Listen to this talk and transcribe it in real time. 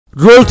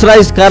Rolls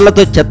Royce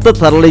కార్లతో చెత్త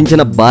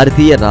తరలించిన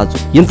భారతీయ రాజు.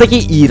 ఇంతకీ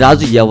ఈ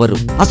రాజు ఎవరు?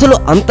 అసలు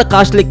అంత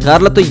కాస్ట్లీ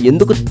కార్లతో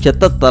ఎందుకు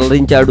చెత్త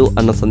తరలించాడు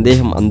అన్న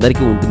సందేహం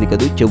అందరికీ ఉంటుంది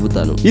కదా,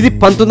 చెబుతాను. ఇది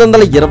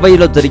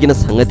 1920లో జరిగిన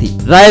సంగతి.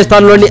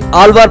 రాజస్థాన్ లోని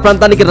ఆల్వార్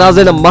ప్రాంతానికి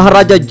రాజైన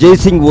మహారాజా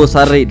జైసింగ్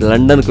ఓసారి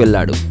లండన్ కు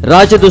వెళ్లాడు.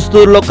 రాజ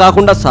దుస్తుల్లో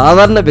కాకుండా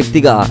సాధారణ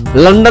వ్యక్తిగా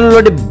లండన్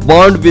లోని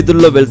బాండ్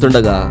వీధుల్లో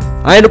వెళ్తుండగా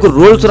ఆయనకు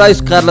రోల్స్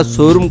రాయిస్ కార్ల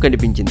షోరూమ్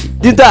కనిపించింది.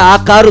 దీంతో ఆ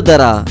కారు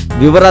ధర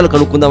వివరాలు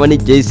కనుక్కుందామని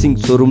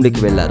జైసింగ్ షోరూమ్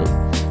లోకి వెళ్లారు.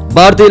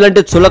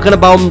 భారతీయులంటే చులకన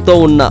భావంతో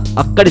ఉన్న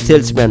అక్కడి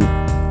సేల్స్ మ్యాన్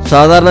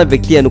సాధారణ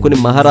వ్యక్తి అనుకుని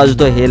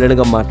మహారాజుతో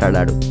హేళనగా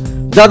మాట్లాడాడు.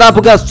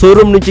 దాదాపుగా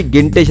షోరూమ్ నుంచి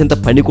గెంటేసేంత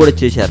పని కూడా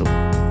చేశారు.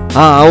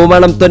 ఆ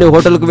అవమానంతోనే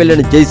హోటల్కు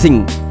వెళ్లిన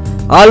జైసింగ్,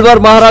 ఆల్వార్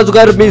మహారాజు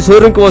గారు మీ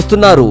షోరూమ్ కి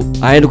వస్తున్నారు,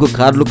 ఆయనకు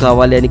కార్లు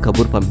కావాలి అని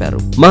కబురు పంపారు.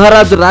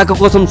 మహారాజు రాక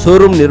కోసం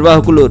షోరూమ్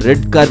నిర్వాహకులు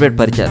రెడ్ కార్పెట్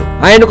పరిచారు.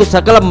 ఆయనకు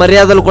సకల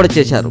మర్యాదలు కూడా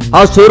చేశారు.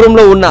 ఆ షోరూమ్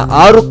లో ఉన్న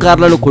 6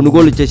 కార్లను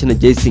కొనుగోలు చేసిన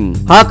జైసింగ్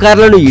ఆ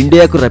కార్లను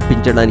ఇండియాకు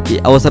రప్పించడానికి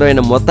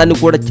అవసరమైన మొత్తాన్ని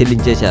కూడా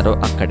చెల్లించేశారు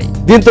అక్కడే.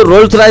 దీంతో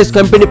రోల్స్ రాయిస్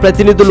కంపెనీ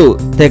ప్రతినిధులు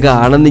తెగ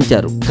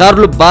ఆనందించారు.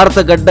 కార్లు భారత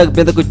గడ్డ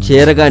మీదకు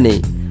చేరగానే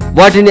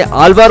వాటిని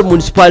ఆల్వార్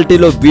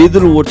మున్సిపాలిటీలో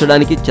వీధులు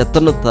ఊడ్చడానికి,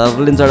 చెత్తను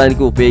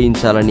తరలించడానికి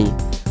ఉపయోగించాలని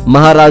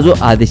మహారాజు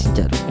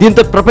ఆదేశించారు.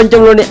 దీంతో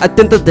ప్రపంచంలోని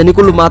అత్యంత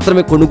ధనికులు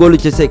మాత్రమే కొనుగోలు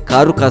చేసే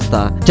కారు కాస్త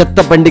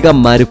చెత్త బండిగా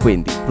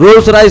మారిపోయింది.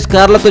 రోల్స్ రాయిస్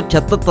కార్లతో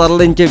చెత్త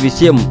తరలించే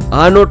విషయం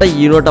ఆ నోట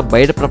ఈ నోట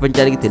బయట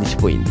ప్రపంచానికి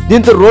తెలిసిపోయింది.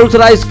 దీంతో రోల్స్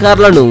రాయిస్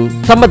కార్లను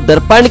తమ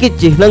దర్పానికి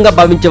చిహ్నంగా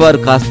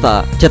భావించేవారు కాస్త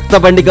చెత్త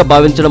బండిగా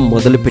భావించడం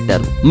మొదలు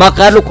పెట్టారు. మా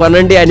కార్లు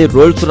కొనండి అని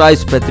రోల్స్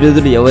రాయిస్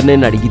ప్రతినిధులు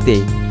ఎవరినైనా అడిగితే,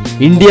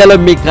 ఇండియాలో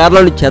మీ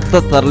కార్లను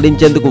చెత్త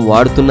తరలించేందుకు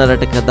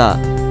వాడుతున్నారట కదా,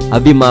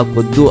 అవి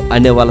మాకొద్దు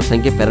అనే వాళ్ళ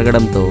సంఖ్య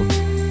పెరగడంతో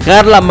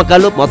కార్ల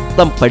అమ్మకాలు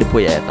మొత్తం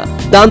పడిపోయాయట.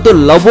 దాంతో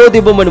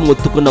లబోదిబమని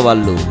మొత్తుకున్న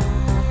వాళ్ళు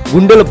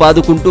గుండెలు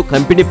బాదుకుంటూ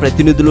కంపెనీ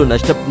ప్రతినిధులు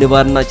నష్ట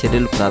నివారణ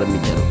చర్యలు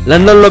ప్రారంభించారు.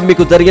 లండన్ లో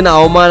మీకు జరిగిన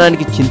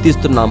అవమానానికి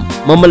చింతిస్తున్నాం,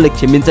 మమ్మల్ని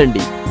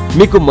క్షమించండి,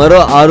 మీకు మరో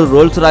 6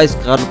 రోల్స్ రాయిస్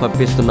కార్లు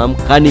పంపిస్తున్నాం,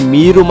 కానీ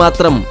మీరు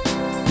మాత్రం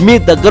మీ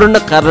దగ్గరున్న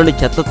కార్లను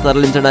చెత్త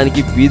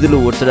తరలించడానికి, వీధులు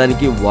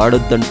ఊడ్చడానికి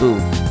వాడొద్దంటూ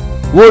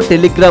ఓ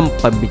టెలిగ్రామ్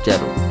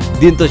పంపించారు.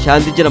 దీంతో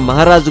శాంతించిన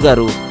మహారాజు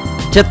గారు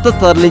చెత్త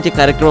తరలించే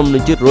కార్యక్రమం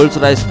నుంచి రోల్స్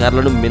రాయిస్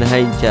కార్లను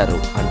మినహాయించారు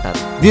అంటారు.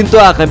 దీంతో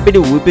ఆ కంపెనీ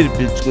ఊపిరి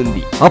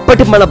పీల్చుకుంది.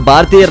 అప్పటి మన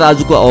భారతీయ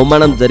రాజుకు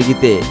అవమానం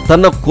జరిగితే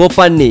తన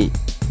కోపాన్ని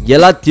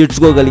ఎలా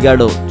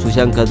తీర్చుకోగలిగాడో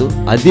చూశాం కదూ,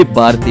 అది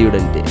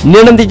భారతీయుడంటే.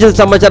 నేను అందించిన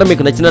సమాచారం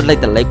మీకు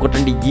నచ్చినట్లయితే లైక్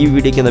కొట్టండి. ఈ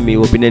వీడియో కింద మీ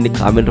ఒపీనియన్ ని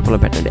కామెంట్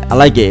రూపంలో పెట్టండి.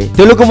 అలాగే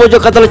తెలుగు మోజో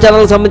కథల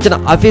ఛానల్ సంబంధించిన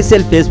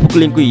అఫీషియల్ ఫేస్బుక్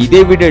లింక్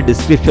ఇదే వీడియో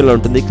డిస్క్రిప్షన్ లో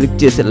ఉంటుంది,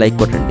 క్లిక్ చేసి లైక్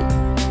కొట్టండి.